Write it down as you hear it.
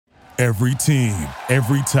Every team,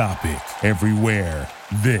 every topic, everywhere.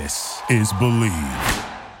 This is Believe.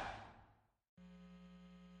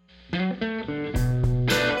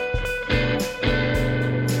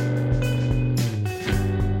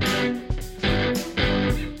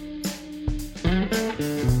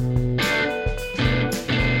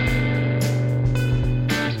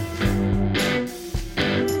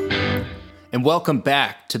 And welcome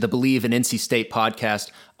back to the Believe in NC State podcast.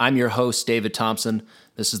 I'm your host, David Thompson.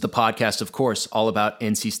 This is the podcast, of course, all about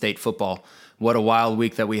NC State football. What a wild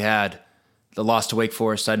week that we had. The loss to Wake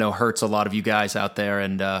Forest, I know, hurts a lot of you guys out there.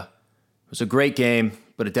 And it was a great game,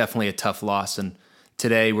 but definitely a tough loss. And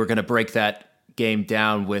today we're going to break that game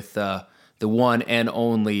down with the one and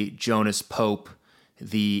only Jonas Pope,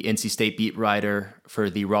 the NC State beat writer for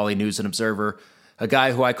the Raleigh News and Observer, a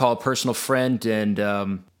guy who I call a personal friend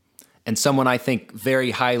and someone I think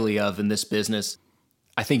very highly of in this business.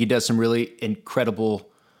 I think he does some really incredible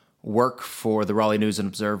work for the Raleigh News and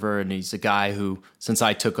Observer, and he's a guy who, since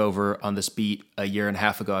I took over on this beat a year and a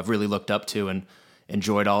half ago, I've really looked up to and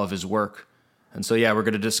enjoyed all of his work. And so, yeah, we're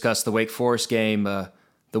going to discuss the Wake Forest game,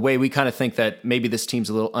 the way we kind of think that maybe this team's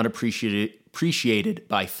a little unappreciated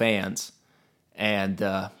by fans, and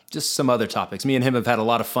just some other topics. Me and him have had a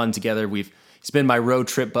lot of fun together. He's been my road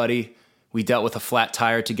trip buddy. We dealt with a flat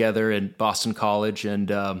tire together in Boston College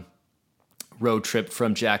and road trip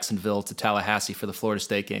from Jacksonville to Tallahassee for the Florida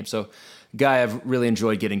State game. So, guy I've really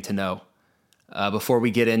enjoyed getting to know. Before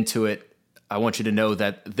we get into it, I want you to know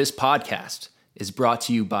that this podcast is brought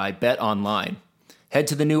to you by Bet Online. Head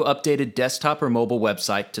to the new updated desktop or mobile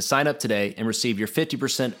website to sign up today and receive your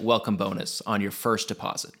 50% welcome bonus on your first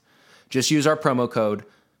deposit. Just use our promo code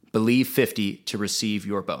BELIEVE50 to receive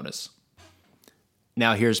your bonus.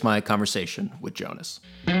 Now here's my conversation with Jonas.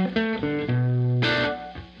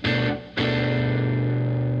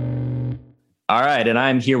 All right, and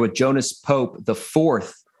I'm here with Jonas Pope, the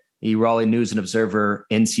fourth, the Raleigh News and Observer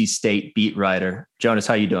NC State beat writer. Jonas,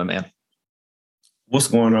 how you doing, man? What's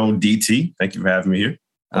going on, DT? Thank you for having me here.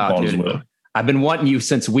 Dude, I've been wanting you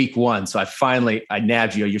since week one, so I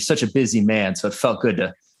nabbed you. You're such a busy man, so it felt good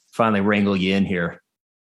to finally wrangle you in here.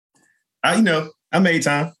 I made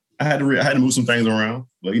time. I had to move some things around,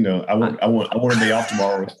 but I want a day off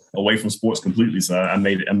tomorrow, away from sports completely. So I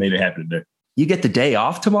made it happen today. You get the day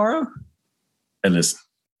off tomorrow? And listen,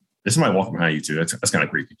 there's somebody walking behind you too. That's kind of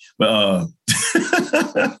creepy. But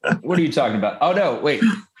what are you talking about? Oh no, wait,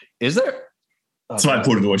 is there? Oh, somebody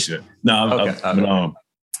pulled the door shut. No, okay.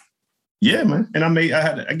 Yeah, man. And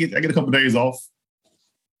I get a couple of days off.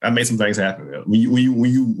 I made some things happen. When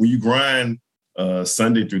you grind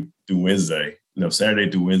Sunday through Wednesday. Saturday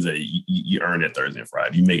through Wednesday, you earn it Thursday and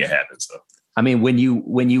Friday. You make it happen. So, I mean, when you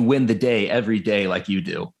win the day every day like you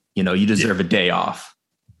do, you deserve a day off.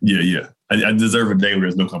 Yeah. I deserve a day where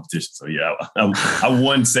there's no competition. So, yeah, I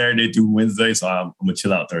won Saturday through Wednesday, so I'm going to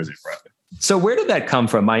chill out Thursday and Friday. So where did that come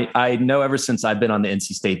from? I know ever since I've been on the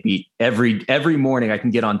NC State beat, every morning I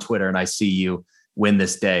can get on Twitter and I see you win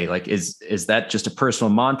this day. Like, is that just a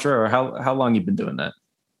personal mantra, or how long you've been doing that?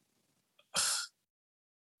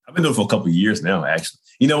 I've been doing it for a couple of years now, actually.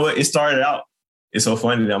 You know what? It started out. It's so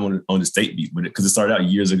funny that I'm on the state beat with it, because it started out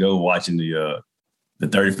years ago watching the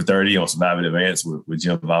 30 for 30 on Survive in Advance with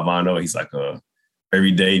Jim Valvano. He's like,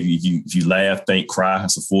 every day if you laugh, think, cry,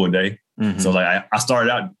 it's a full day. Mm-hmm. So like I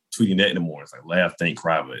started out tweeting that in the morning. It's like laugh, think,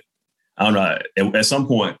 cry. But I don't know. At some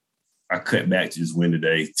point, I cut back to just win the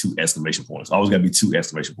day, 2 exclamation points. Always got to be 2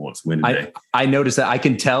 exclamation points, win the day. I noticed that. I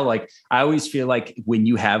can tell, like, I always feel like when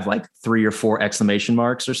you have like 3 or 4 exclamation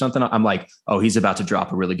marks or something, I'm like, oh, he's about to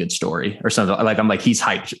drop a really good story or something. Like, I'm like, he's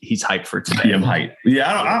hyped. He's hyped for today. Yeah, I'm hyped.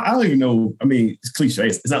 Yeah, I don't even know. I mean, it's cliche.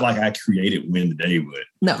 It's not like I created win the day, but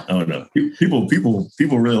no, I don't know. People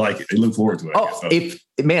really like it. They look forward to it.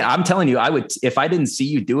 Oh, man, I'm telling you, if I didn't see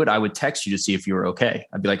you do it, I would text you to see if you were okay.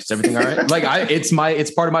 I'd be like, is everything all right? Like it's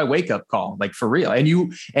part of my wake up call, like for real. And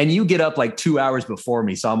you get up like 2 hours before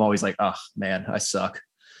me. So I'm always like, oh man, I suck.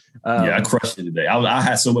 Yeah, I crushed it today. I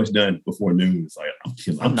had so much done before noon. It's like,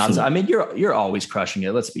 I'm not, I mean, you're always crushing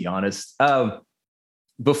it. Let's be honest.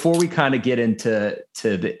 Before we kind of get into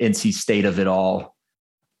the NC State of it all,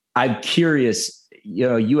 I'm curious,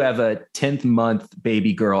 you have a 10th month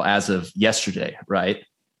baby girl as of yesterday, right?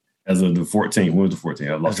 As of the 14th. When was the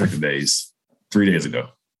 14th? I lost track of days. 3 days ago.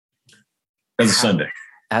 As a Sunday.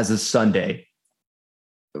 As a Sunday.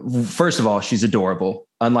 First of all, she's adorable.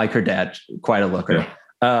 Unlike her dad, quite a looker.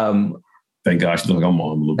 Yeah. Thank gosh, look, I'm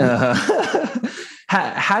on a little bit.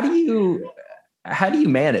 How do you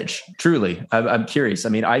manage? Truly, I'm curious. I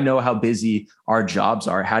mean, I know how busy our jobs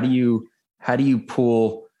are. How do you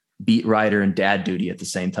pull beat writer and dad duty at the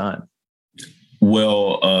same time?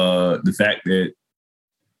 Well, the fact that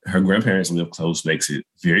her grandparents live close makes it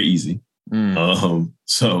very easy.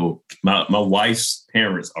 So my wife's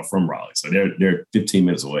parents are from Raleigh, so they're 15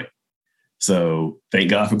 minutes away. So thank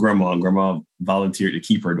God for grandma. Grandma volunteered to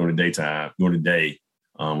keep her during the day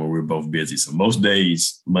when we were both busy. So most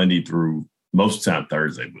days, Monday through most of the time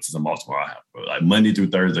Thursday, which is a multiple hour, but like Monday through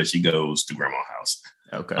Thursday, she goes to grandma's house.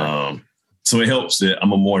 Okay. So it helps that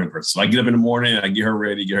I'm a morning person. So I get up in the morning, I get her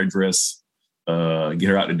ready, get her dressed, get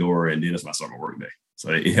her out the door, and then that's my start my work day.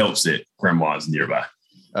 So it helps that grandma's nearby.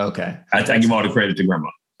 Okay. I give all the credit to grandma.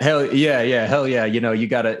 Hell yeah. Hell yeah. You know,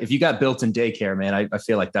 if you got built-in daycare, man, I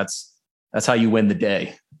feel like that's how you win the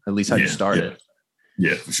day, at least how you start it.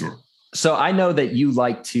 Yeah, for sure. So I know that you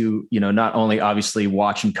like to, not only obviously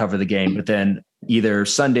watch and cover the game, but then either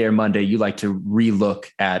Sunday or Monday, you like to relook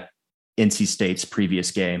at NC State's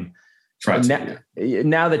previous game.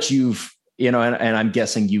 Now that you've, and I'm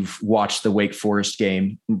guessing you've watched the Wake Forest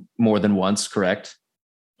game more than once, correct?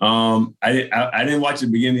 I didn't watch the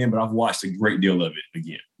beginning, but I've watched a great deal of it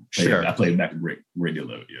again. Sure. I played back a great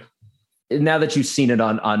deal of it. Yeah. Now that you've seen it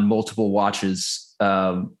on multiple watches,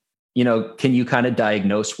 can you kind of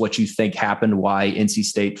diagnose what you think happened, why NC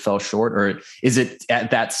State fell short, or is it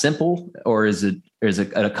that simple, or is it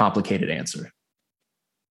a complicated answer?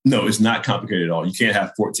 No, it's not complicated at all. You can't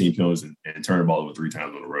have 14 penalties and turn the ball over 3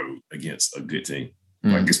 times on the road against a good team.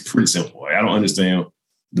 Like, it's pretty simple. Like, I don't understand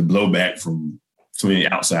the blowback from so many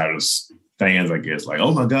outsiders, fans, I guess. Like,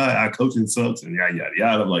 oh my God, our coaching sucks and yada, yada,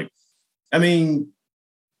 yada. I'm like, I mean,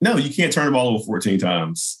 no, you can't turn the ball over 14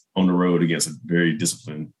 times on the road against a very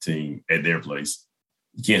disciplined team at their place.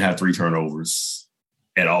 You can't have 3 turnovers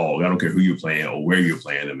at all. I don't care who you're playing or where you're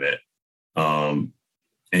playing them at.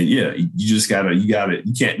 And yeah, you just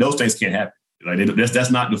you can't, those things can't happen. Like,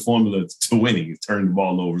 that's not the formula to winning, is turning the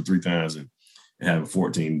ball over 3 times and having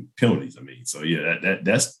 14 penalties. I mean, so yeah,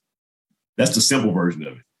 that's the simple version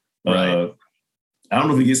of it. Right. I don't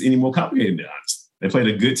know if it gets any more complicated than that, honestly. They played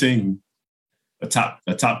a good team, a top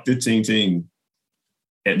 15 team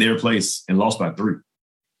at their place and lost by 3.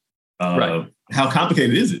 Right. How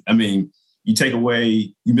complicated is it? I mean, you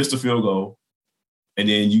missed a field goal, and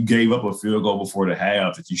then you gave up a field goal before the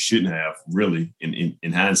half that you shouldn't have, really,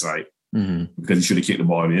 in hindsight, because you should have kicked the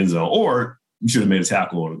ball in the end zone, or you should have made a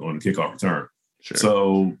tackle on the kickoff return. Sure.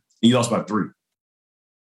 So you lost by 3.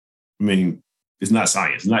 I mean, it's not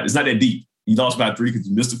science. It's not that deep. You lost by 3 because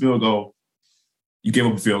you missed a field goal, you gave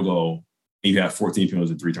up a field goal, and you have 14 penalties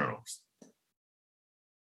and 3 turnovers.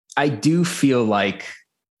 I do feel like,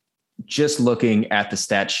 just looking at the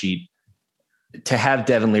stat sheet, to have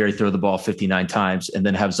Devin Leary throw the ball 59 times and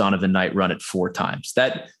then have Zonovan Knight run it 4 times,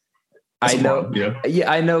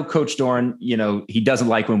 I know Coach Doran, he doesn't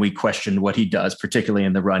like when we question what he does, particularly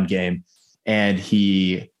in the run game. And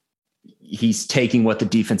he's taking what the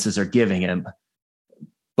defenses are giving him.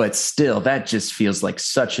 But still, that just feels like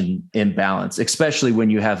such an imbalance, especially when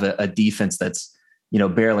you have a defense that's,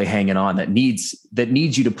 barely hanging on, that needs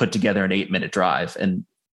you to put together an 8-minute drive. And,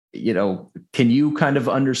 can you kind of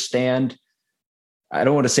understand, I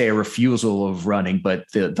don't want to say a refusal of running, but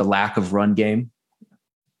the lack of run game?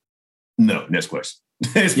 No, next question.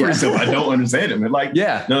 It's pretty simple. I don't understand it, man.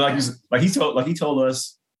 He told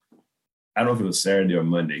us, I don't know if it was Saturday or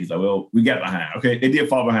Monday. He's like, well, we got behind. Okay, they did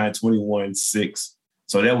fall behind 21-6.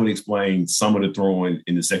 So that would explain some of the throwing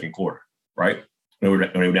in the second quarter, right? When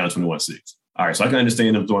they were down 21-6. All right, so I can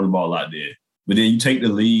understand them throwing the ball out there. But then you take the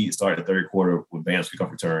lead, start the third quarter with Bam's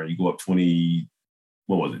kickoff return. You go up 26-20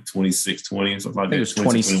 or something like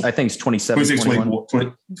that. I think it's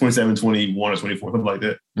 27-21. 27-21 or 24, something like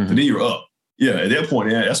that. So then you're up. Yeah, at that point,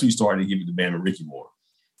 that's when you started to give it to Bam and Ricky more.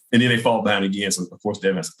 And then they fall behind again, so of course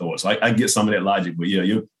Devin has to throw it. So I get some of that logic, but yeah,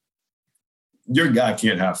 your guy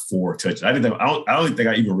can't have 4 touches. I don't think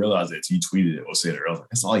I even realized that until you tweeted it or said it. I was like,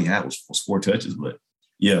 that's all he had was 4 touches. But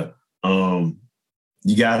yeah,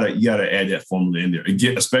 you gotta add that formula in there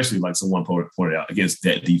again, especially like someone pointed out, against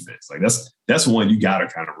that defense. Like that's one you gotta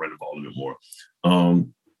kind of run the ball a little bit more.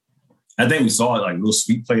 I think we saw it, like little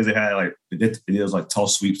sweep plays they had, like it was like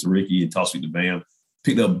toss sweeps to Ricky and toss sweep to Bam,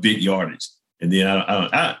 picked up big yardage, and then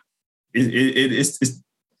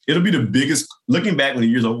it'll be the biggest, looking back when the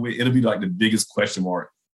year's over, it'll be like the biggest question mark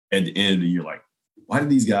at the end of the year. Like, why did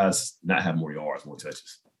these guys not have more yards, more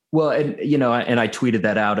touches? Well, and I tweeted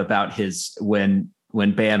that out about his, when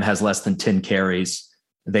Bam has less than 10 carries,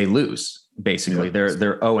 they lose. Basically, they're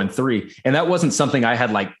 0-3, and that wasn't something I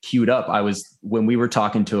had like queued up. When we were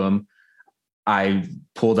talking to him, I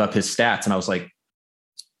pulled up his stats, and I was like,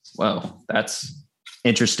 "Well, that's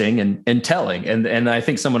interesting and telling." And I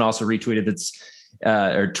think someone also retweeted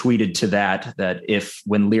or tweeted to that if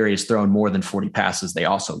when Leary is throwing more than 40 passes, they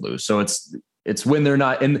also lose. So it's when they're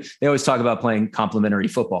not, and they always talk about playing complementary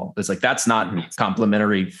football. It's like, that's not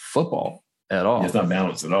complementary football at all. It's not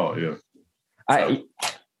balanced at all. Yeah.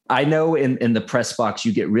 I know in the press box,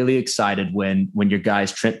 you get really excited when your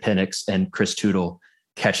guys, Trent Penix and Chris Tootle,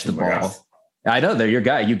 catch the ball. Gosh. I know they're your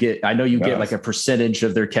guy. Get like a percentage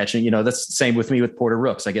of their catching. That's the same with me with Porter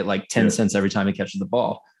Rooks. I get like 10 cents every time he catches the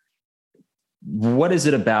ball. What is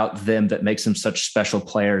it about them that makes them such special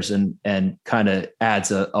players and kind of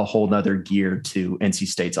adds a whole nother gear to NC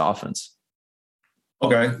State's offense?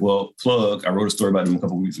 Okay, well, I wrote a story about them a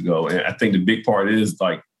couple of weeks ago, and I think the big part is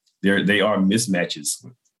like they are mismatches.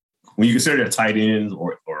 When you consider their tight ends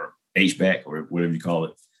or H-back or whatever you call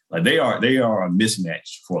it, like they are a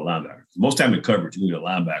mismatch for a linebacker. Most time in coverage, you need a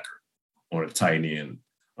linebacker on a tight end.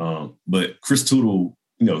 But Chris Tootle,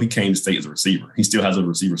 he came to State as a receiver. He still has the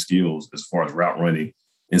receiver skills as far as route running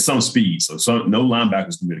and some speed. So no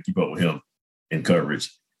linebackers can be able to keep up with him in coverage.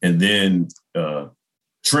 And then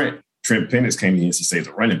Trent Penix came in to State as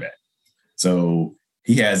a running back. So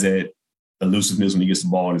he has that elusiveness when he gets the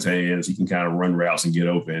ball in his hands. He can kind of run routes and get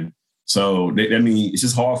open. So, it's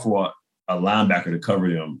just hard for a linebacker to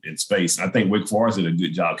cover them in space. And I think Wake Forest did a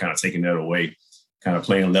good job kind of taking that away, kind of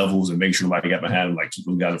playing levels and make sure nobody got behind them, like keep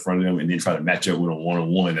those guys in front of them and then try to match up with them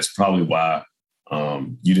one-on-one. That's probably why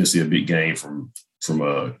you didn't see a big game from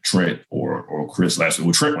Trent or Chris last week.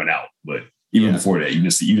 Well, Trent went out, but even before that, you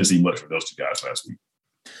didn't see much from those two guys last week.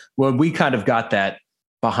 Well, we kind of got that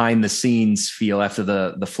behind the scenes feel after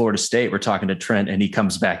the Florida State. We're talking to Trent and he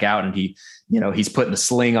comes back out and he's putting the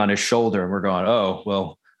sling on his shoulder and we're going, oh,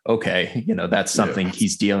 well, okay. That's something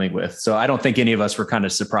he's dealing with. So I don't think any of us were kind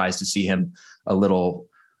of surprised to see him a little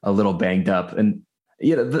banged up. And,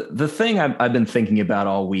 the thing I've been thinking about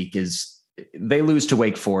all week is they lose to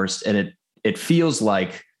Wake Forest and it feels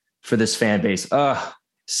like for this fan base,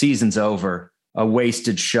 season's over, a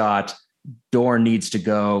wasted shot. Dorn needs to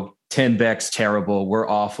go. Tim Beck's terrible. We're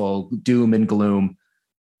awful. Doom and gloom.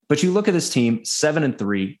 But you look at this team,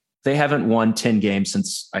 7-3. They haven't won 10 games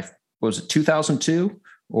since 2002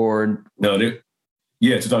 or no?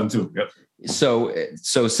 2002. Yep.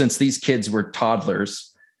 So since these kids were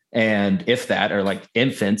toddlers, and if that, or like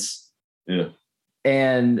infants. Yeah.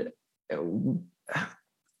 And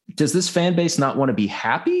does this fan base not want to be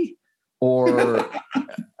happy, or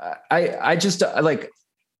I just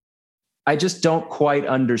don't quite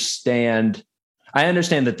understand. I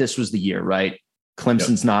understand that this was the year, right?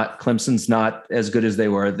 Clemson's not as good as they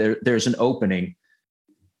were. There's an opening,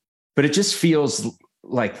 but it just feels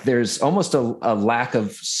like there's almost a lack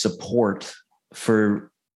of support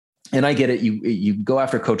for, and I get it. You go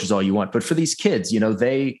after coaches all you want, but for these kids,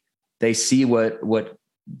 they see what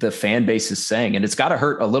the fan base is saying, and it's got to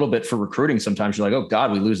hurt a little bit for recruiting. Sometimes you're like, oh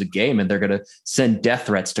God, we lose a game and they're going to send death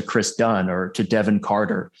threats to Chris Dunn or to Devin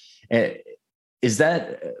Carter. Is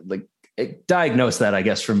that diagnose that, I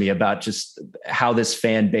guess, for me about just how this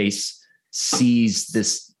fan base sees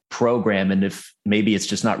this program and if maybe it's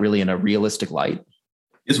just not really in a realistic light?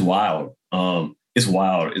 It's wild. It's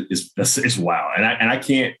wild. It's wild. And I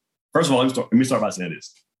can't, first of all, let me start by saying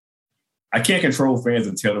this. I can't control fans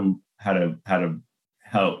and tell them how to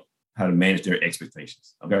manage their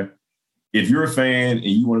expectations. Okay. If you're a fan and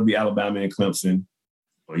you want to be Alabama and Clemson,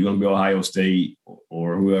 or you want to be Ohio State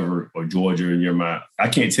or whoever, or Georgia in your mind, I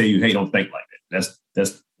can't tell you, hey, don't think like that.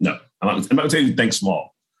 That's no. I'm not going to tell you to think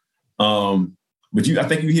small. But I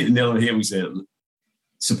think you hit the nail on the head when you said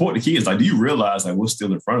support the kids. Like, do you realize like what's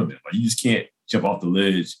still in front of them? Like, you just can't jump off the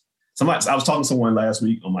ledge. I was talking to someone last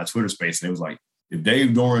week on my Twitter space, and it was like, if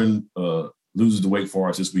Dave Doran loses to Wake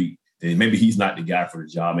Forest this week, then maybe he's not the guy for the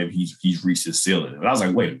job. Maybe he's reached his ceiling. And I was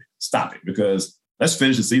like, wait a minute, stop it, because let's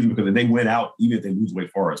finish the season, because if they win out, even if they lose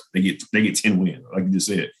Wake Forest, they get 10 wins, like you just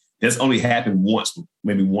said. That's only happened once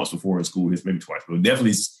before in school, maybe twice, but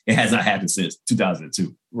definitely it has not happened since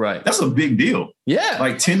 2002. Right. That's a big deal. Yeah.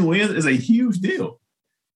 Like 10 wins is a huge deal.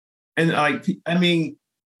 And the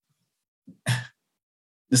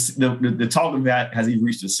talk of that, has he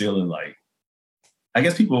reached the ceiling? Like, I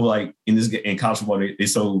guess people like in college football,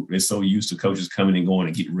 they're so used to coaches coming and going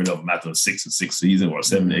and getting rid of them after a 6-6 season or a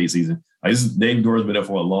 7-8 season. Like, Dave Doran's been there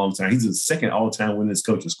for a long time. He's the second all-time winningest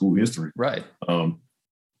coach in school history. Right. And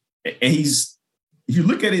if you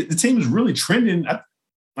look at it, the team is really trending. I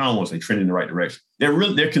don't want to say trending in the right direction.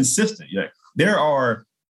 They're consistent. Yeah. There are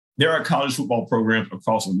college football programs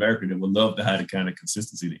across America that would love to have the kind of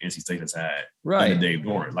consistency that NC State has had under Dave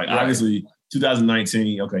Doran. Like, obviously,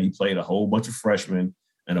 2019, okay, he played a whole bunch of freshmen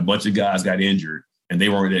and a bunch of guys got injured and they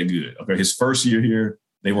weren't that good. Okay, his first year here,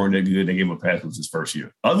 they weren't that good. They gave him a pass. It was his first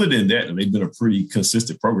year. Other than that, they've been a pretty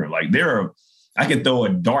consistent program. Like I can throw a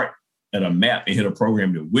dart at a map and hit a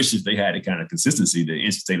program that wishes they had the kind of consistency that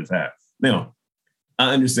NC State has had. Now,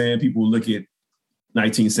 I understand people look at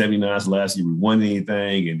 1979's last year, we won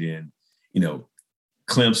anything, and then,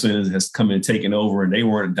 Clemson has come in and taken over, and they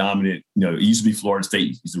weren't dominant. It used to be Florida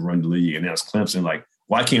State used to run the league, and now it's Clemson. Like,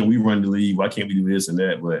 why can't we run the league? Why can't we do this and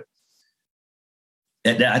that? But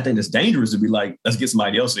I think it's dangerous to be like, let's get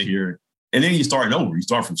somebody else in here, and then you're starting over. You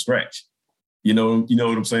start from scratch. You know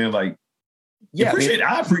what I'm saying? Like, yeah,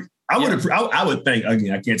 I would think,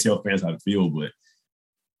 again, I can't tell fans how to feel, but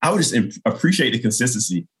I would just appreciate the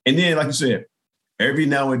consistency. And then, like you said, every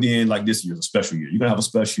now and then, like this year is a special year. You're going to have a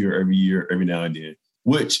special year, every now and then,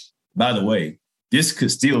 which, by the way, this could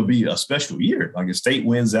still be a special year. Like if State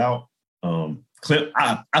wins out,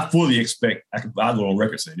 I fully expect, I'll go on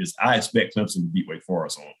record saying this, I expect Clemson to beat Wake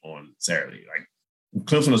Forest on Saturday. Like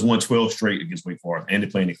Clemson has won 12 straight against Wake Forest, and they're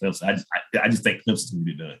playing in Clemson. I just think Clemson's going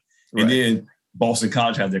to get it done. Right. And then Boston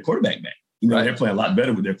College has their quarterback back. They're playing a lot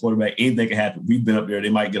better with their quarterback. Anything can happen. We've been up there. They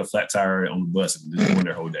might get a flat tire on the bus and just ruin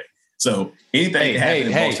their whole day. So anything can happen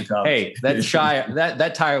in Boston College.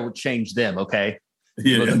 That tire would change them, okay?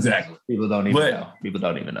 Exactly. People don't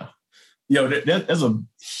even know. There's a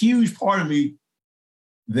huge part of me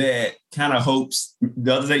that kind of hopes.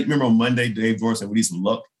 The other day, remember on Monday, Dave Dorn said we need some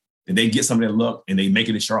luck, and they get some of that luck, and they make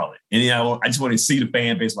it in Charlotte. And I just want to see the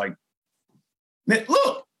fan base like, man,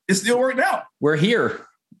 look, it still worked out. We're here.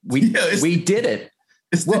 We did it.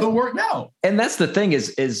 It still worked out. And that's the thing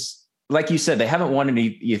is like you said, they haven't won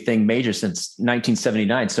anything major since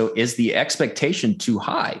 1979. So is the expectation too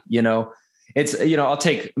high? It's, I'll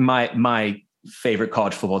take my favorite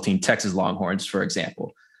college football team, Texas Longhorns, for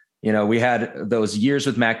example. We had those years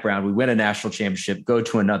with Mac Brown. We win a national championship, go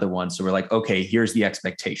to another one. So we're like, okay, here's the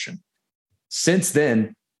expectation. Since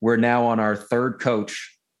then, we're now on our third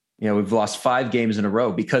coach. We've lost 5 games in a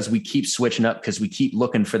row because we keep switching up, because we keep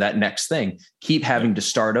looking for that next thing, keep having to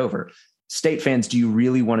start over. State fans, do you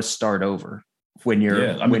really want to start over when you're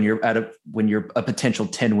a potential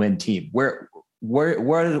 10-win team?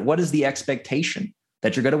 What is the expectation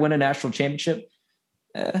that you're going to win a national championship?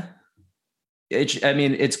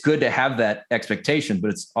 It's good to have that expectation,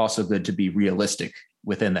 but it's also good to be realistic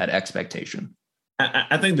within that expectation.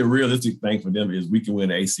 I think the realistic thing for them is we can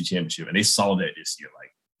win an ACC championship, and they saw that this year.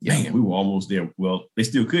 Like, dang, we were almost there. Well, they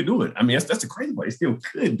still could do it. That's the crazy part. They still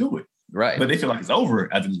could do it. Right. But they feel like it's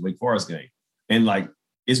over after this Wake Forest game. And like,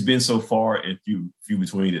 it's been so far and few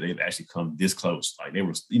between that they've actually come this close. Like they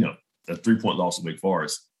were, a 3-point loss to Wake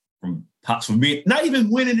Forest from being not even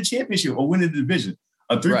winning the championship or winning the division.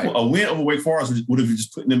 A win over Wake Forest would have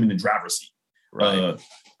just putting them in the driver's seat. Right.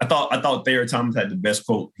 I thought Thayer Thomas had the best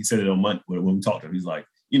quote. He said it on Monday when we talked to him. He's like,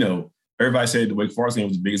 everybody said the Wake Forest game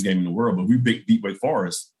was the biggest game in the world, but we beat Wake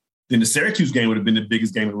Forest, then the Syracuse game would have been the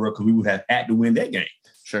biggest game in the world because we would have had to win that game.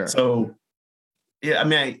 Sure. So, yeah,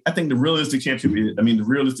 I think the realistic championship the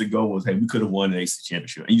realistic goal was, hey, we could have won an ACC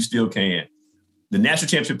championship, and you still can. The national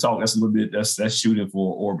championship talk, that's a little bit, that's shooting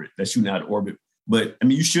for orbit. That's shooting out of orbit. But,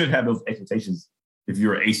 you should have those expectations if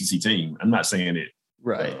you're an ACC team. I'm not saying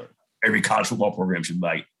that every college football program should be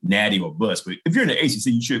like natty or bust. But if you're in the ACC,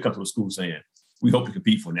 you should come to a school saying, we hope to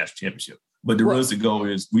compete for a national championship. But the realistic goal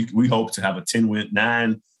is we hope to have a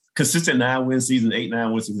consistent 9-win season,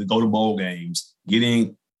 8-9 win season, go to bowl games, get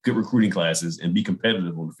in good recruiting classes, and be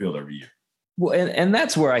competitive on the field every year. Well, and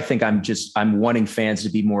that's where I think I'm wanting fans to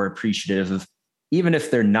be more appreciative of, even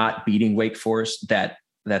if they're not beating Wake Forest, that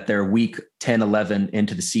they're week 10, 11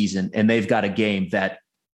 into the season, and they've got a game that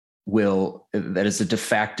is a de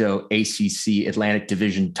facto ACC Atlantic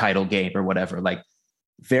Division title game or whatever. Like,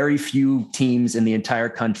 very few teams in the entire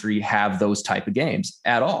country have those type of games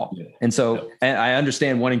at all. Yeah. And so, and I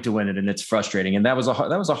understand wanting to win it, and it's frustrating. And that was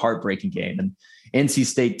a heartbreaking game. And NC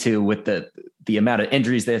State too, with the amount of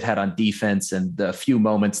injuries they've had on defense and the few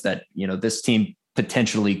moments that, this team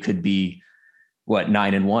potentially could be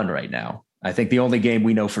 9-1 right now. I think the only game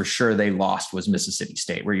we know for sure they lost was Mississippi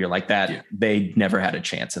State, where you're like that. Yeah. They never had a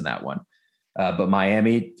chance in that one. But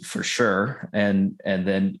Miami for sure. And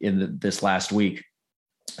then in this last week.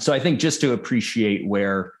 So I think just to appreciate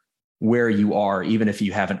where you are, even if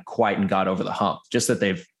you haven't quite got over the hump, just that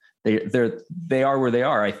they are where they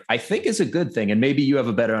are, I think is a good thing. And maybe you have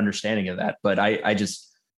a better understanding of that. But I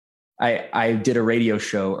did a radio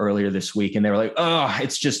show earlier this week, and they were like, oh,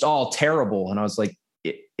 it's just all terrible. And I was like,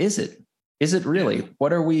 is it? Is it really?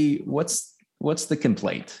 What's the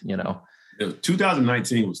complaint?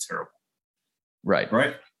 2019 was terrible.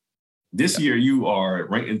 Right. This year, you are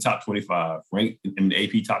ranked in the top 25, ranked in the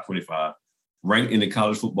AP top 25, ranked in the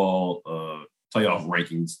college football playoff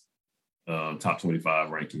rankings, top 25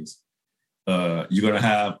 rankings. You're going to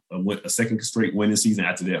have a second straight winning season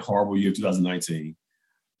after that horrible year of 2019.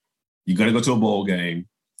 You're going to go to a bowl game,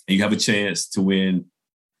 and you have a chance to win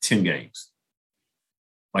 10 games.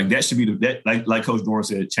 Like that should be like Coach Doeren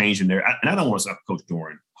said, changing there. And I don't want to stop Coach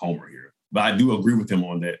Doeren homer here, but I do agree with him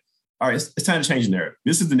on that. All right, it's time to change the narrative.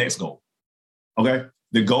 This is the next goal. Okay,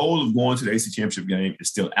 the goal of going to the AC Championship game is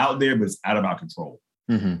still out there, but it's out of our control.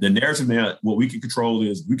 Mm-hmm. The narrative now, what we can control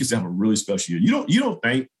is we can still have a really special year. You don't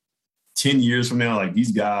think 10 years from now, like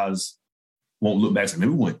these guys won't look back and say, man,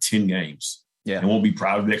 we won 10 games. Yeah. And won't be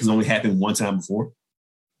proud of that because it only happened one time before.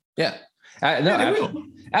 Yeah.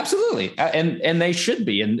 Absolutely. And they should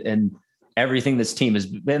be. And everything this team has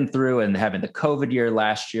been through and having the COVID year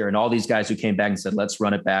last year and all these guys who came back and said, let's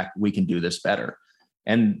run it back. We can do this better.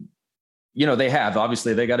 And, they have,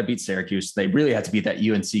 obviously they got to beat Syracuse. They really had to beat that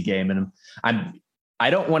UNC game. And I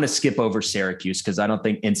don't want to skip over Syracuse because I don't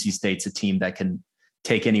think NC State's a team that can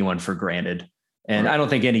take anyone for granted. And right. I don't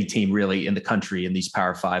think any team really in the country in these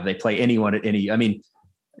Power Five, they play anyone at any, I mean,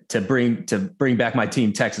 to bring back my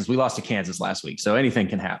team, Texas, we lost to Kansas last week. So anything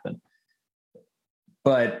can happen.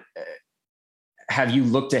 But have you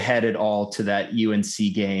looked ahead at all to that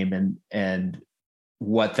UNC game and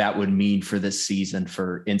what that would mean for this season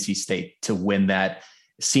for NC State to win that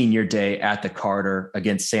senior day at the Carter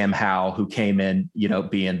against Sam Howell, who came in,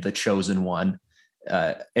 being the chosen one?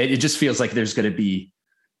 It just feels like there's going to be,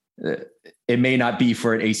 it may not be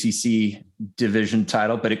for an ACC division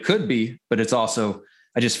title, but it could be. But it's also,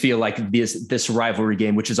 I just feel like this rivalry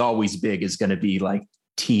game, which is always big, is going to be like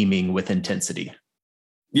teeming with intensity.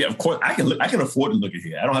 Yeah, of course. I can afford to look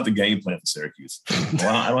ahead. I don't have to game plan for Syracuse.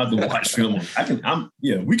 I don't have to watch film.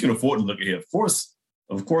 We can afford to look ahead.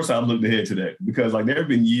 Of course, I've looked ahead to that because like there have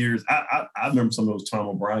been years. I remember some of those Tom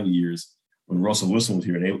O'Brien years when Russell Wilson was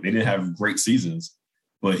here. They didn't have great seasons,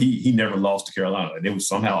 but he never lost to Carolina. They would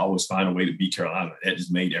somehow always find a way to beat Carolina. That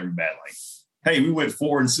just made everybody like, hey, we went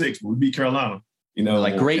 4-6, but we beat Carolina.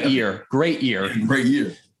 Like great year.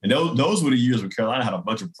 And those were the years when Carolina had a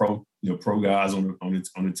bunch of pro guys on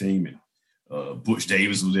the team, and Butch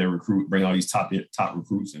Davis was there bring all these top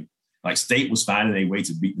recruits, and like State was finding a way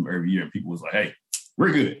to beat them every year, and people was like, hey,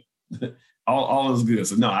 we're good. all is good.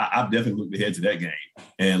 So no, I've definitely looked ahead to that game,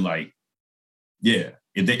 and like, yeah,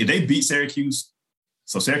 if they beat Syracuse,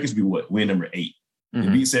 so Syracuse would be win number 8. Mm-hmm.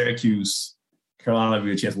 They beat Syracuse, Carolina would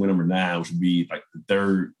be a chance to win number 9, which would be like the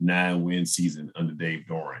third 9-win season under Dave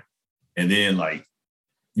Doeren, and then like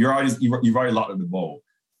you've already locked up the bowl.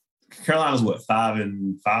 Carolina's what,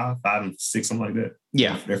 5-5, 5-6, something like that.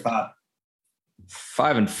 Yeah, they're 5-5,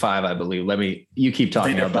 I believe. You keep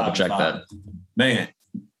talking. I'll double check that. Man,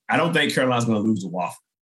 I don't think Carolina's going to lose to Wofford.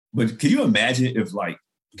 But can you imagine if like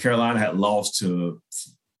Carolina had lost to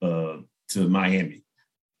Miami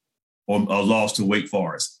or lost to Wake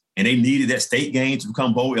Forest, and they needed that state game to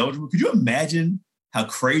become bowl eligible? Could you imagine how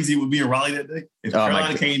crazy it would be in Raleigh that day if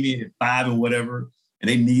Carolina came in at 5 and whatever, and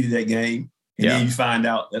they needed that game? And then you find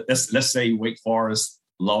out, let's say Wake Forest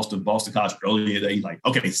lost to Boston College earlier today. Like,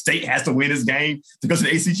 okay, State has to win this game to go to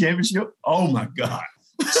the AC Championship. Oh my God.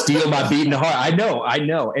 Steal my beating heart. I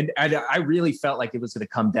know. And I really felt like it was going to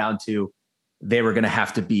come down to, they were going to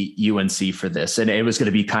have to beat UNC for this. And it was going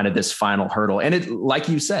to be kind of this final hurdle. And it, like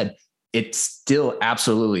you said, it still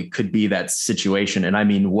absolutely could be that situation. And I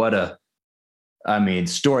mean,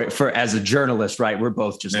 story for, as a journalist, right? We're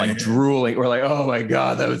both just like drooling. We're like, oh my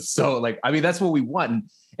God, that was so like, I mean, that's what we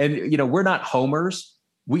want. And we're not homers.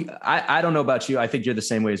 I don't know about you. I think you're the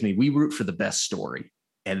same way as me. We root for the best story.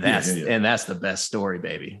 And that's the best story,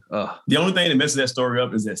 baby. Ugh. The only thing that messes that story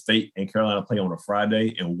up is that State and Carolina play on a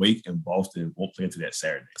Friday, and Wake and Boston won't play until that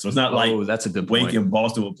Saturday. So it's not like that's a good point. Wake and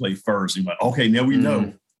Boston will play first. You're like, okay, now we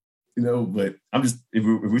know. But I'm just, if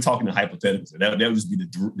we're talking to hypotheticals, that would just be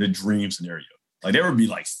the dream scenario. Like there would be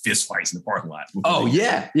like fist fights in the parking lot. Oh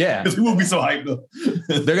yeah. Because we won't be so hyped up.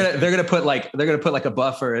 they're gonna put like a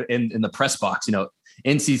buffer in the press box.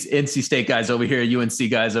 NC State guys over here, UNC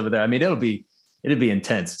guys over there. I mean, it'd be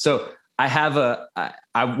intense. So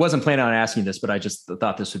I wasn't planning on asking this, but I just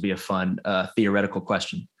thought this would be a fun theoretical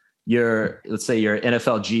question. Let's say you're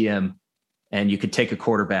NFL GM, and you could take a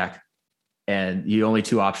quarterback, and the only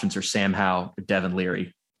 2 options are Sam Howell or Devin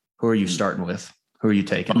Leary. Who are you starting with? Who are you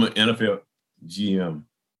taking? I'm an NFL GM.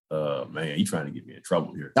 Man, you trying to get me in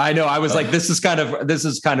trouble here. I know. I was like, this is kind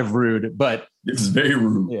of rude, but this is very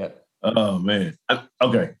rude. Yeah. Oh man.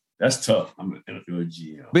 Okay. That's tough. I'm an NFL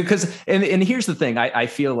GM. Because, and here's the thing. I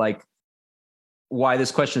feel like why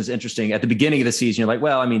this question is interesting. At the beginning of the season, you're like,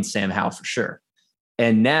 well, I mean, Sam Howell for sure.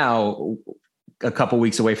 And now a couple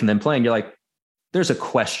weeks away from them playing, you're like, there's a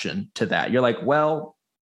question to that. You're like, well,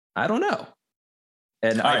 I don't know.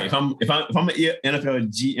 And all right, if I'm an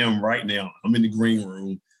NFL GM right now, I'm in the green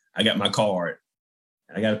room. I got my card.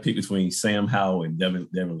 I got to pick between Sam Howell and Devin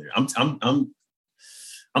Leary.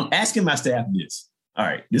 I'm asking my staff this. All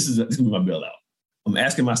right, this is gonna be my bailout. I'm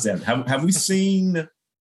asking my staff, have we seen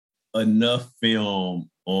enough film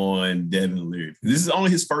on Devin Leary? This is only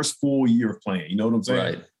his first full year of playing. You know what I'm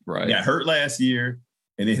saying? Right. He got hurt last year,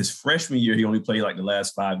 and then his freshman year, he only played like the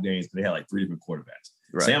last 5 games, but they had like 3 different quarterbacks.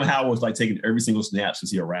 Right. Sam Howell was like taking every single snap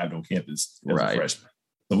since he arrived on campus as a freshman.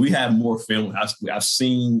 So we have more film. I've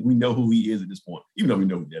seen, we know who he is at this point, even though we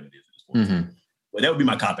know who Devin is at this point. Mm-hmm. But that would be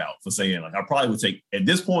my cop out for saying, like, I probably would take, at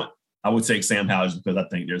this point, I would take Sam Howell just because I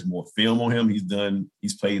think there's more film on him.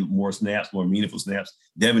 He's played more snaps, more meaningful snaps.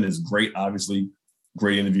 Devin is great, obviously.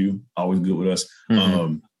 Great interview, always good with us.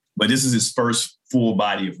 Mm-hmm. But this is his first full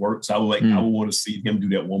body of work. So I would want to see him do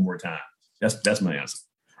that one more time. That's my answer.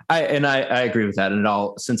 I agree with that. And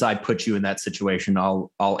since I put you in that situation,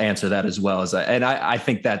 I'll answer that as well. I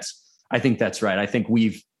think that's right. I think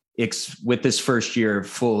with this first year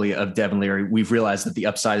fully of Devin Leary, we've realized that the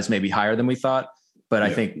upside is maybe higher than we thought, but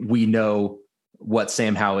I think we know what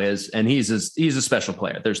Sam Howell is, and he's a special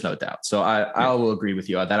player. There's no doubt. So I will agree with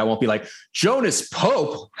you on that. I won't be like, Jonas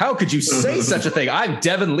Pope, how could you say such a thing? I'm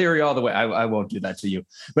Devin Leary all the way. I won't do that to you,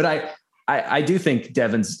 but I do think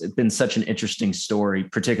Devin's been such an interesting story,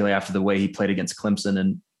 particularly after the way he played against Clemson.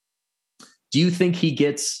 And do you think he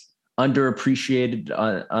gets underappreciated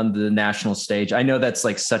on the national stage? I know that's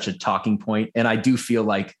like such a talking point, and I do feel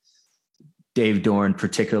like Dave Doeren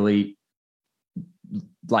particularly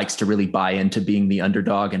likes to really buy into being the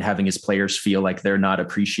underdog and having his players feel like they're not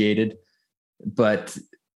appreciated. But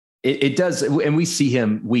it does, and we see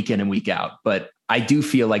him week in and week out, but I do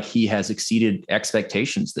feel like he has exceeded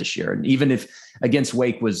expectations this year. And even if against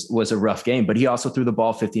Wake was a rough game, but he also threw the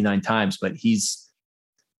ball 59 times, but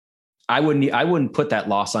I wouldn't put that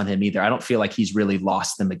loss on him either. I don't feel like he's really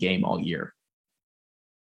lost them a game all year.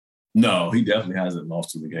 No, he definitely hasn't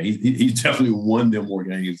lost them a game. He's definitely won them more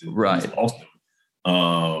games than he's lost them.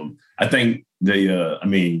 I think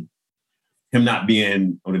him not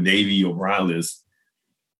being on the Davey O'Brien list,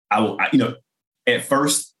 at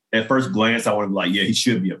first glance, I want to be like, yeah, he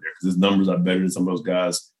should be up there because his numbers are better than some of those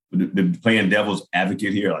guys. But the playing devil's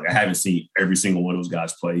advocate here, like I haven't seen every single one of those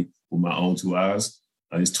guys play with my own 2 eyes.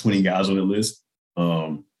 There's 20 guys on the list.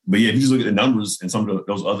 But yeah, if you just look at the numbers and some of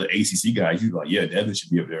those other ACC guys, you're like, yeah, Devin should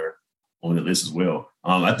be up there on the list as well.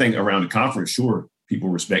 I think around the conference, sure, people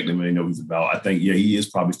respect him and they know what he's about. I think, yeah, he is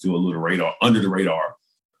probably still a little under the radar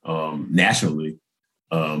nationally.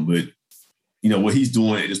 But what he's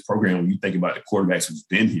doing at this program, when you think about the quarterbacks who's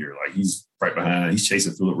been here, like he's right behind, he's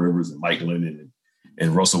chasing Phillip Rivers and Mike Lennon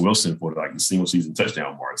and Russell Wilson for like the single season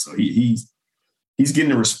touchdown mark. So he's getting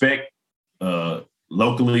the respect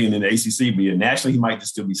locally and in the ACC, but nationally, he might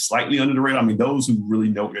just still be slightly under the radar. I mean, those who really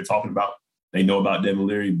know what they're talking about, they know about Devin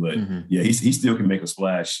Leary, but yeah, he still can make a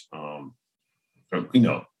splash,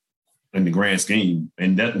 in the grand scheme.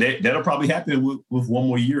 And that'll probably happen with one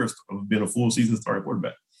more year of being a full season starting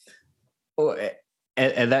quarterback. Oh,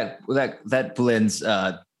 and that blends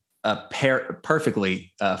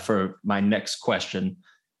perfectly for my next question.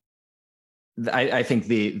 I think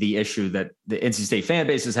the issue that the NC State fan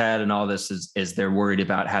base has had and all this is they're worried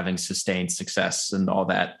about having sustained success and all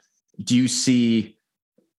that. Do you see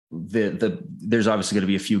there's obviously going to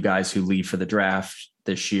be a few guys who leave for the draft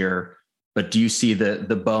this year, but do you see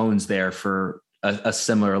the bones there for a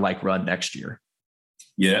similar like run next year?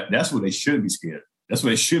 Yeah, that's what they should be scared. That's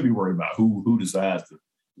what they should be worried about. Who decides to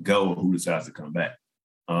go and who decides to come back.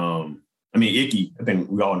 Ickey, I think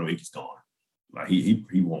we all know Ickey's gone. Like he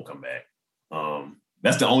won't come back.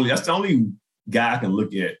 That's the only guy I can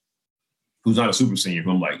look at who's not a super senior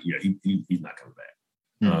who I'm like, yeah, he's not coming back.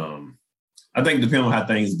 Mm-hmm. I think depending on how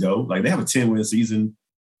things go, like they have a 10-win season,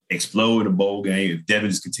 explode in a bowl game. If Devin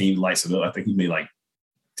just continues to lights it up, I think he may like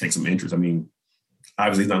take some interest. I mean,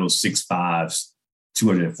 obviously he's not no 6'5",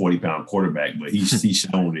 240-pound quarterback, but he's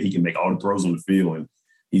shown that he can make all the throws on the field, and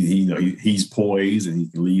he's poised and he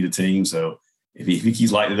can lead a team. So if he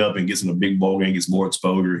keeps lighting it up and gets in a big bowl game, gets more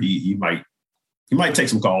exposure, he might take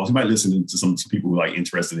some calls. He might listen to some people who are like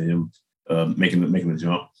interested in him making the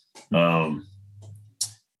jump.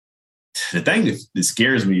 The thing that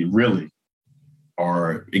scares me really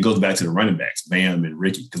it goes back to the running backs, Bam and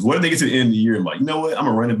Ricky. Because what if they get to the end of the year and like, you know what, I'm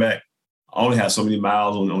a running back. I only have so many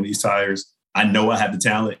miles on these tires. I know I have the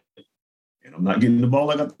talent, and I'm not getting the ball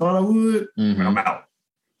like I thought I would. Mm-hmm. I'm out.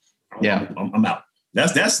 I'm out.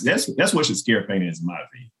 That's what should scare fans, in my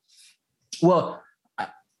opinion. Well,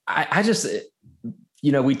 I just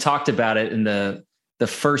we talked about it in the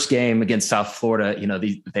first game against South Florida.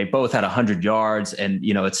 They both had 100 yards, and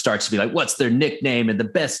it starts to be like, what's their nickname and the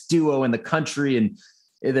best duo in the country, and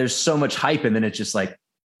there's so much hype, and then it's just like,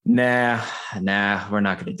 nah, we're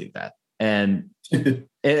not going to do that. And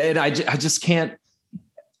and I just can't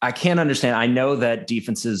understand. I know that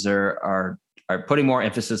defenses are putting more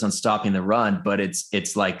emphasis on stopping the run, but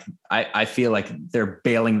it's like, I feel like they're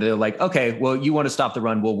bailing. They're like, okay, well, you want to stop the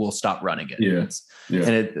run. we'll stop running it. Yeah. And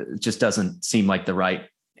it just doesn't seem like the right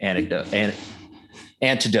antidote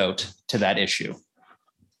to that issue.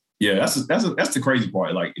 Yeah. That's the crazy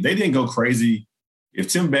part. Like, they didn't go crazy. If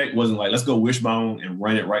Tim Beck wasn't like, let's go wishbone and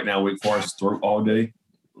run it right now, Wake Forest's throat all day,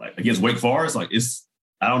 like against Wake Forest, like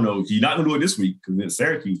I don't know. He's not going to do it this week because in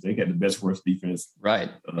Syracuse, they got the best rush defense right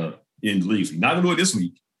in the league. So he's not going to do it this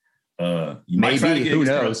week. Maybe, who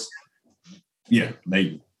knows? Yeah,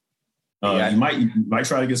 maybe. You might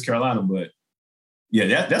try to against Carolina, but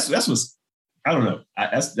yeah, that's what's, I don't know.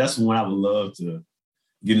 That's one I would love to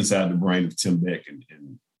get inside the brain of Tim Beck and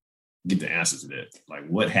get the answer to that. Like,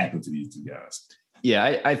 what happened to these two guys?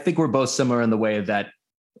 Yeah, I think we're both similar in the way that,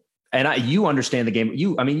 and you understand the game.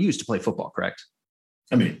 You used to play football, correct?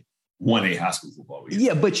 1A high school football.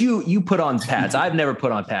 Yeah, but you put on pads. I've never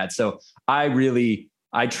put on pads. So I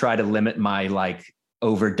try to limit my like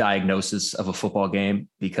over diagnosis of a football game,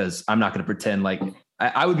 because I'm not going to pretend like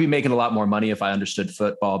I would be making a lot more money if I understood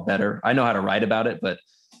football better. I know how to write about it, but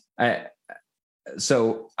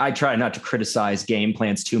so I try not to criticize game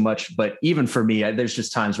plans too much. But even for me, there's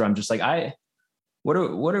just times where I'm just like,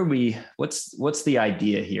 what's the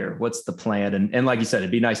idea here? What's the plan? And like you said,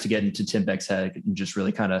 it'd be nice to get into Tim Beck's head and just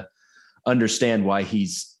really kind of understand why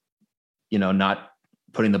he's, not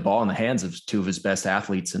putting the ball in the hands of two of his best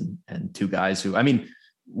athletes and two guys who,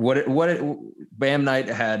 Bam Knight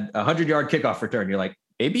had 100-yard kickoff return. You're like,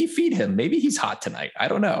 maybe feed him. Maybe he's hot tonight. I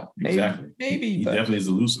don't know. Maybe he definitely is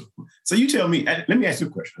elusive. So you tell me, let me ask you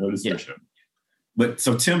a question. I know this is your show. But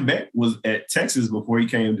so Tim Beck was at Texas before he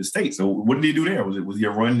came to State. So what did he do there? Was he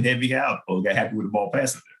a run heavy guy, or got happy with the ball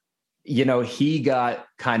passing there? He got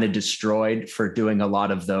kind of destroyed for doing a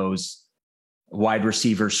lot of those wide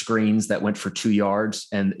receiver screens that went for 2 yards.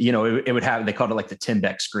 And, it would happen. They called it like the Tim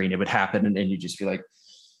Beck screen. It would happen. And you'd just be like,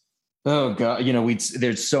 oh God,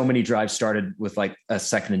 there's so many drives started with like a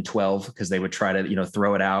 2nd and 12 because they would try to,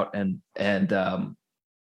 throw it out. And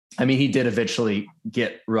he did eventually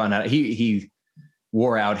get run out. He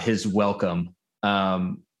wore out his welcome.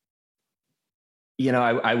 I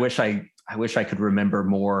wish I could remember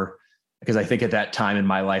more, because I think at that time in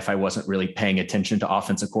my life, I wasn't really paying attention to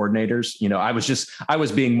offensive coordinators. I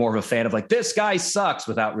was being more of a fan of like, this guy sucks,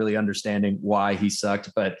 without really understanding why he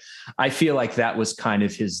sucked. But I feel like that was kind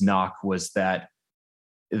of his knock, was that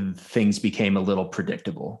things became a little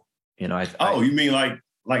predictable. You mean like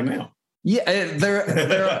now? Yeah,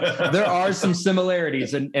 there are some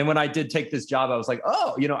similarities. And when I did take this job, I was like,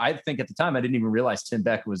 I think at the time I didn't even realize Tim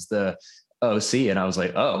Beck was the OC. And I was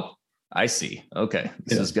like, oh, I see. Okay.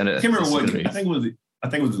 This is going to, I can't remember what, I think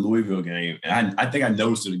it was the Louisville game. And I think I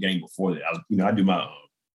noticed it the game before that. I do my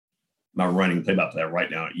running play-by-play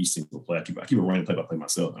right now at each single play. I keep a running play-by-play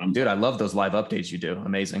myself. Dude, I love those live updates you do.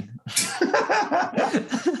 Amazing.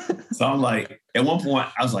 So I'm like, at one point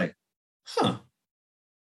I was like,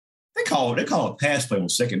 They call a pass play on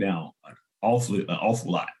second down like an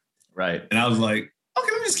awful lot. Right. And I was like,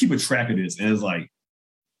 okay, let me just keep a track of this. And it's like,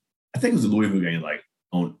 I think it was the Louisville game, like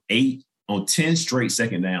on 10 straight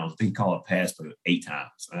second downs, they call a pass play 8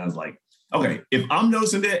 times. And I was like, okay, if I'm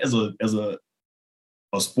noticing that as a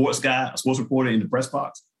sports guy, a sports reporter in the press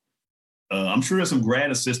box, I'm sure there's some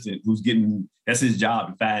grad assistant who's that's his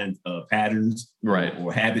job to find patterns, right,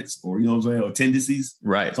 or habits, or or tendencies,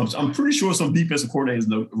 right. So I'm pretty sure some defensive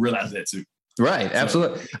coordinators realize that too. Right,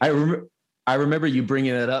 absolutely. I remember you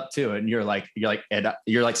bringing it up too, and you're like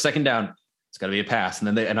second down, it's got to be a pass,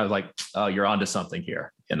 and I was like, oh, you're onto something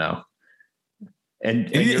here, And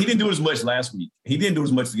he didn't do as much last week. He didn't do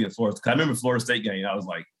as much against Florida. I remember Florida State game. I was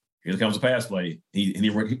like, here comes a pass play. He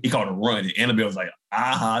called a run. And Annabelle was like,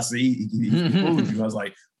 see, he fooled you. I was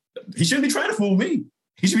like, he shouldn't be trying to fool me.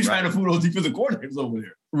 He should be trying to fool those defensive coordinators over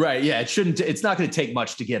there. Right. Yeah. It's not going to take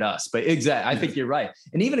much to get us, but exactly. I think you're right.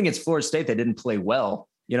 And even against Florida State, they didn't play well.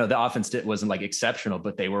 The offense wasn't like exceptional,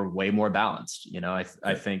 but they were way more balanced. I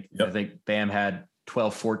think Bam had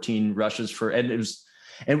 12, 14 rushes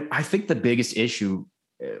and I think the biggest issue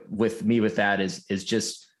with that is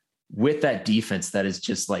just with that defense that is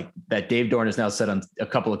just like that Dave Dorn has now said on a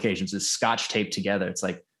couple occasions is scotch taped together. It's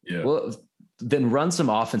like, well, then run some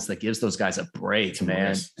offense that gives those guys a break,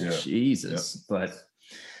 man. Yeah. Jesus. Yeah.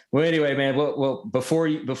 But anyway, man, well, before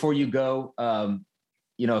you go,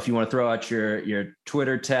 if you want to throw out your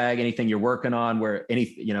Twitter tag, anything you're working on,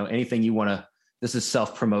 anything you want to, this is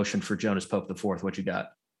self-promotion for Jonas Pope IV. What you got?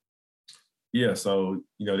 Yeah. So,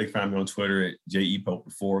 they can find me on Twitter at JEPope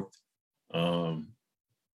IV.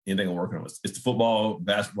 Anything I'm working on. It's the football,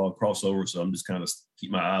 basketball crossover. So I'm just kind of keep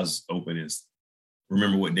my eyes open and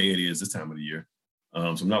remember what day it is this time of the year. So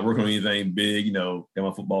I'm not working on anything big, got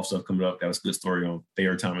my football stuff coming up. Got a good story on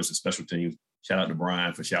Thayer Thomas and special teams. Shout out to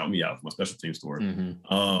Brian for shouting me out for my special team story.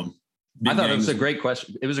 Mm-hmm. I thought it was a great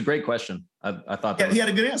question. It was a great question. I thought he had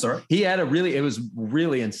a good answer. Right? He had it was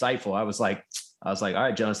really insightful. I was like, all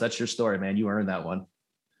right, Jonas, that's your story, man. You earned that one.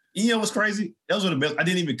 What's crazy? Those were the best. I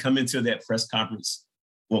didn't even come into that press conference.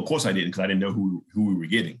 Well, of course I didn't, because I didn't know who we were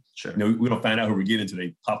getting. Sure. We don't find out who we're getting until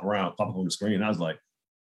they pop up on the screen. And I was like,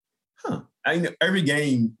 every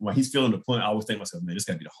game when he's feeling the point, I always think to myself, man, this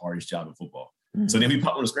got to be the hardest job in football. Mm-hmm. So then we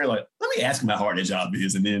pop on the screen like, let me ask him how hard that job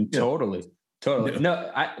is. And then Totally.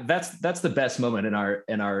 No, that's the best moment in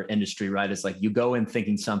our industry, right? It's like you go in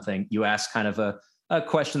thinking something, you ask kind of a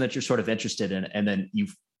question that you're sort of interested in, and then you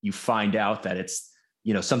find out that it's,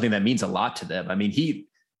 something that means a lot to them. I mean,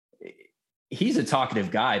 he's a talkative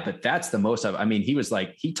guy, but that's the most of, he was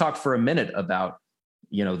like, he talked for a minute about,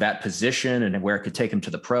 that position and where it could take him to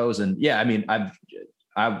the pros. And yeah,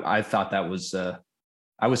 I thought that was,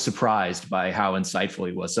 I was surprised by how insightful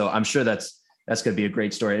he was. So I'm sure that's going to be a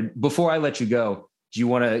great story. And before I let you go, do you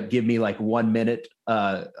want to give me like 1 minute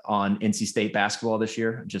on NC State basketball this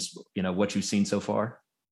year? Just, what you've seen so far?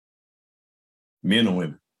 Men or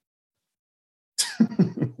women?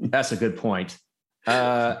 That's a good point.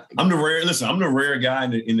 I'm the rare guy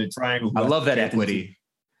in the triangle. I love that equity.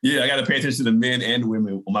 Yeah, I got to pay attention to the men and the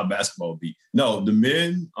women on my basketball beat. No, the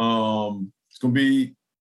men, it's going to be,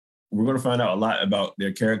 we're going to find out a lot about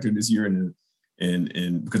their character this year and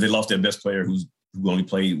because they lost their best player who only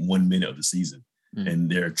played 1 minute of the season, and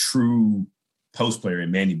their true post player in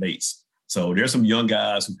Manny Bates. So there's some young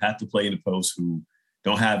guys who have to play in the post who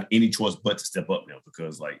don't have any choice but to step up now,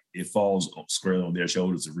 because like it falls squarely on their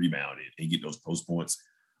shoulders to rebound and get those post points.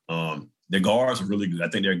 Their guards are really good. I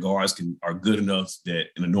think their guards are good enough that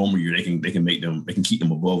in a normal year they can keep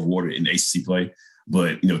them above water in ACC play.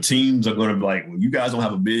 But teams are going to be like, well, you guys don't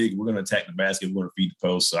have a big. We're going to attack the basket. We're going to feed the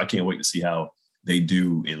post. So I can't wait to see how they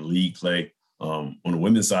do in league play. On the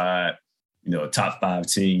women's side, a top 5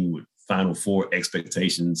 team with Final Four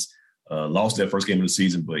expectations. Lost their first game of the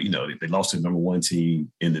season, but they lost to the number 1 team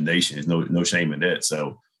in the nation. There's no shame in that.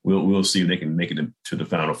 So we'll see if they can make it to the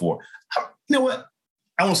Final Four. You know what?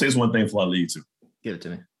 I want to say this one thing before I leave too. Give it to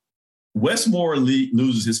me. Westmore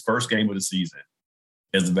loses his first game of the season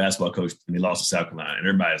as the basketball coach, and they lost to South Carolina. And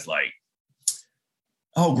everybody's like,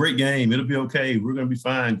 "Oh, great game! It'll be okay. We're going to be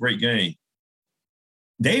fine. Great game."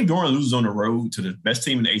 Dave Doran loses on the road to the best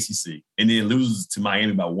team in the ACC, and then loses to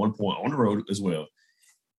Miami by 1 point on the road as well.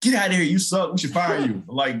 Get out of here! You suck. We should fire you.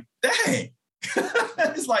 I'm like, dang.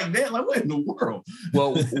 It's like that. Like, what in the world?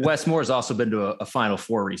 Well, Westmore has also been to a Final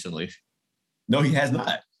Four recently. No, he has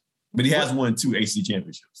not. But he has won 2 ACC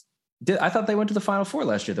championships. I thought they went to the Final Four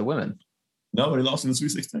last year, the women. No, they lost in the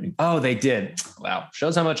Sweet 16. Oh, they did. Wow.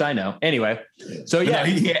 Shows how much I know. Anyway. So, yeah.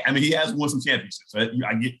 No, he has won some championships.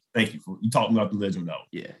 Thank you for you talking about the legend, though.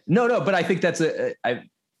 Yeah. No, but I think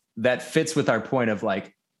that fits with our point of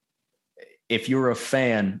like, if you're a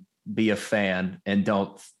fan, be a fan and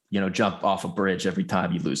don't, jump off a bridge every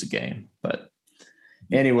time you lose a game. But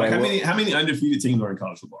anyway. Like how many undefeated teams are in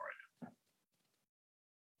college football right now?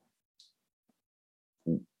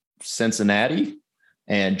 Cincinnati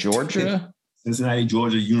and Georgia. Cincinnati,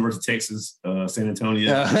 Georgia, University of Texas, San Antonio.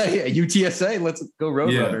 Yeah, UTSA. Let's go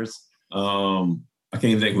Roadrunners. I can't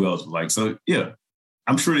even think who else.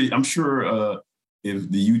 I'm sure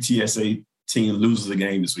if the UTSA team loses a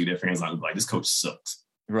game this week, their fans are like, this coach sucks.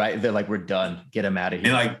 Right. They're like, we're done. Get him out of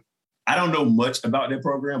here. And I don't know much about their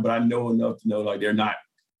program, but I know enough to know they're not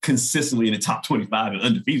consistently in the top 25 and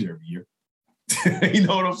undefeated every year. You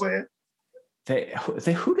know what I'm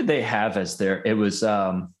saying? Who did they have as their? It was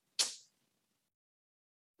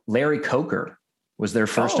Larry Coker was their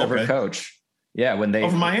first ever coach. Yeah, when they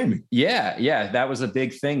from Miami. Yeah, that was a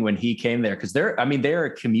big thing when he came there because they're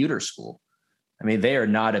a commuter school. They are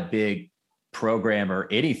not a big program or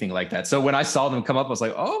anything like that. So when I saw them come up, I was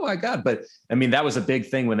like, oh my God. But that was a big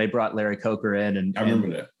thing when they brought Larry Coker in, and I remember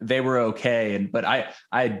that they were okay. But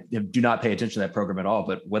I do not pay attention to that program at all.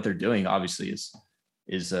 But what they're doing obviously is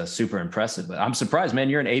super impressive. But I'm surprised, man.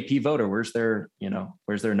 You're an AP voter. Where's their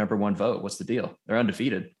number 1 vote? What's the deal? They're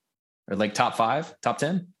undefeated. Or like top 5, top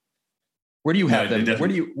 10. Where do you have them? Where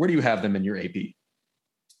do you have them in your AP?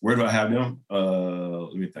 Where do I have them?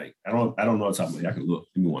 Let me think. I don't know what's happening. I can look.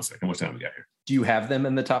 Give me 1 second. How much time we got here? Do you have them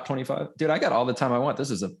in the top 25? Dude, I got all the time I want.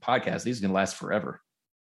 This is a podcast. These are going to last forever.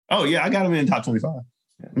 Oh, yeah. I got them in the top 25.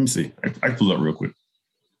 Yeah. Let me see. I can pull it up real quick.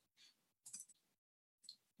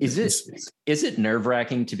 Is it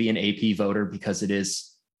nerve-wracking to be an AP voter because it is,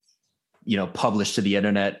 published to the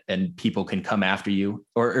internet and people can come after you?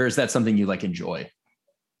 Or is that something you enjoy?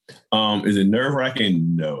 Is it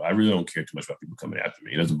nerve-wracking? No, I really don't care too much about people coming after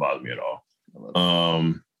me. It doesn't bother me at all.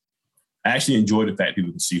 I actually enjoy the fact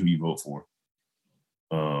people can see who you vote for.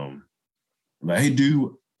 Like, hey,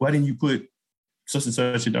 dude, why didn't you put such and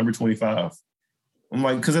such at number 25? I'm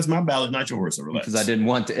like, because that's my ballot, not yours. So relax. Because I didn't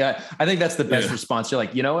want to. I think that's the best response. You're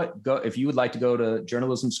like, you know what? Go if you would like to go to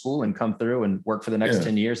journalism school and come through and work for the next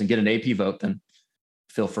 10 years and get an AP vote, then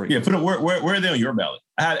feel free. Yeah, put it. Where are they on your ballot?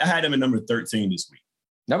 I had them at number 13 this week.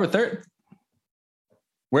 Number 13.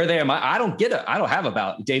 Where are they? I don't have a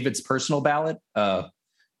ballot. David's personal ballot. Top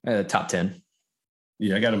 10.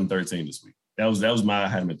 Yeah, I got them 13 this week. That was I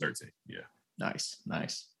had them at 13. Yeah.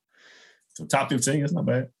 Nice. So top 15, that's not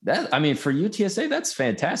bad. For UTSA, that's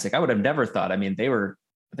fantastic. I would have never thought. They were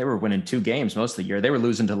winning 2 games most of the year. They were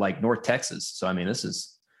losing to North Texas. So this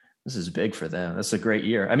is big for them. That's a great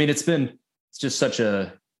year. It's just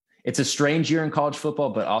it's a strange year in college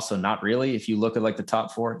football, but also not really if you look at the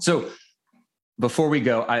top 4. So before we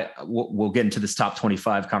go, we'll get into this top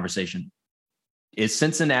 25 conversation. Is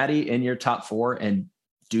Cincinnati in your top 4, and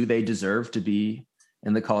do they deserve to be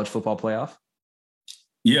in the college football playoff?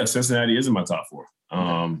 Yeah, Cincinnati is in my top 4.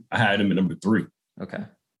 I had them at number 3. Okay.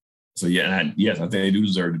 So I think they do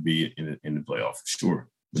deserve to be in the playoff for sure.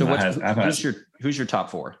 So who's your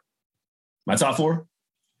top 4? My top 4?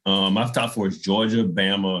 My top 4 is Georgia,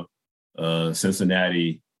 Bama,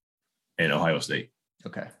 Cincinnati, and Ohio State.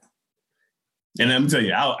 Okay. And let me tell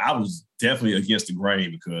you, I was definitely against the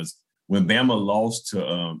grain because when Bama lost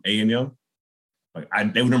to A&M,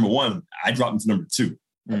 they were number 1. I dropped them to number 2.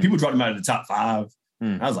 People dropped them out of the top 5.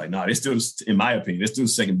 I was like, no, they're still, in my opinion, they're still the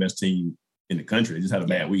second best team in the country. They just had a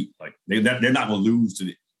bad week. They're not going to lose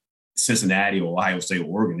to Cincinnati or Ohio State or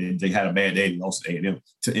Oregon. They had a bad day and lost to A&M.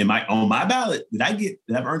 On my ballot that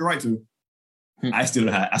I've earned the right to, I still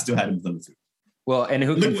had them number 2. Well, and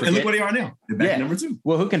who can forget? And look where they are now. They're back at number 2.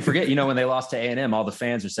 Well, who can forget? When they lost to A&M, all the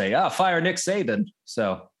fans would say, fire Nick Saban.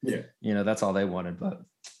 So, that's all they wanted. But,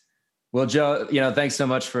 well, Joe, thanks so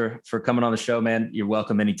much for coming on the show, man. You're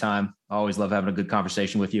welcome anytime. I always love having a good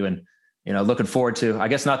conversation with you. And, looking forward to, I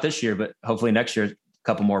guess not this year, but hopefully next year, a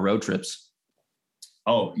couple more road trips.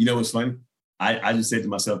 Oh, what's funny? I just said to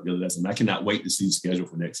myself the other day, I cannot wait to see the schedule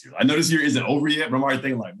for next year. I know this year isn't over yet, but I'm already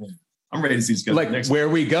thinking man, I'm ready to see the schedule for next year. Where are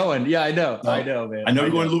we going? Yeah, I know, man. I know we're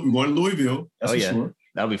going to Louisville. That's for sure.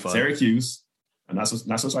 That'll be fun. Syracuse. I'm not so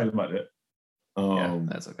excited about that.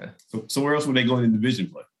 That's okay. So where else would they go in the division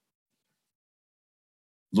play?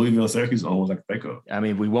 Louisville and Syracuse almost like a fake-up.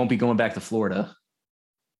 We won't be going back to Florida.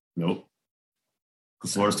 Nope.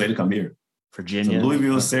 Because Florida State will come here. Virginia. So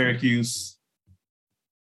Louisville, Syracuse.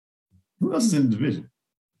 Who else is in the division?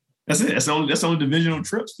 That's it. That's the only divisional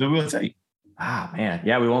trips that we'll take. Man.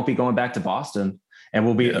 Yeah, we won't be going back to Boston. And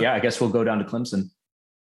we'll be, I guess we'll go down to Clemson.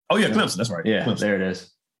 Oh, yeah, Clemson. That's right. Yeah, Clemson. There it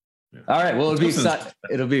is. Yeah. All right. Well,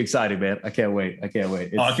 it'll be exciting, man. I can't wait. I can't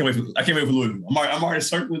wait for Louisville. I'm already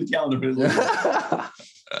circling the calendar for Louisville.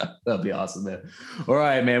 That'll be awesome, man. All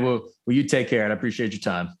right, man. Well, you take care, and I appreciate your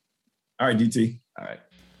time. All right, DT. All right.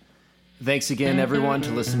 Thanks again, everyone,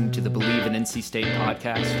 to listening to the Believe in NC State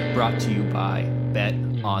podcast, brought to you by Bet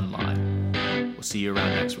Online. We'll see you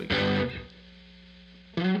around next week.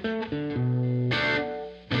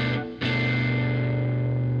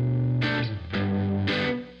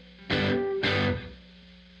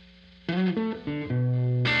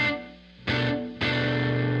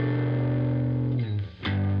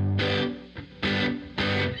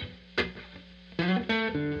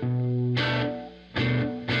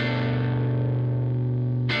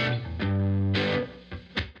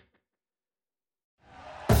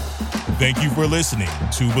 Thank you for listening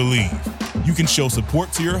to Believe. You can show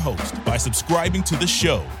support to your host by subscribing to the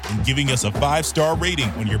show and giving us a 5-star rating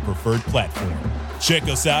on your preferred platform. Check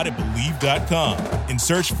us out at Believe.com and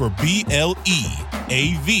search for BLEAV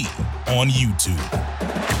on YouTube.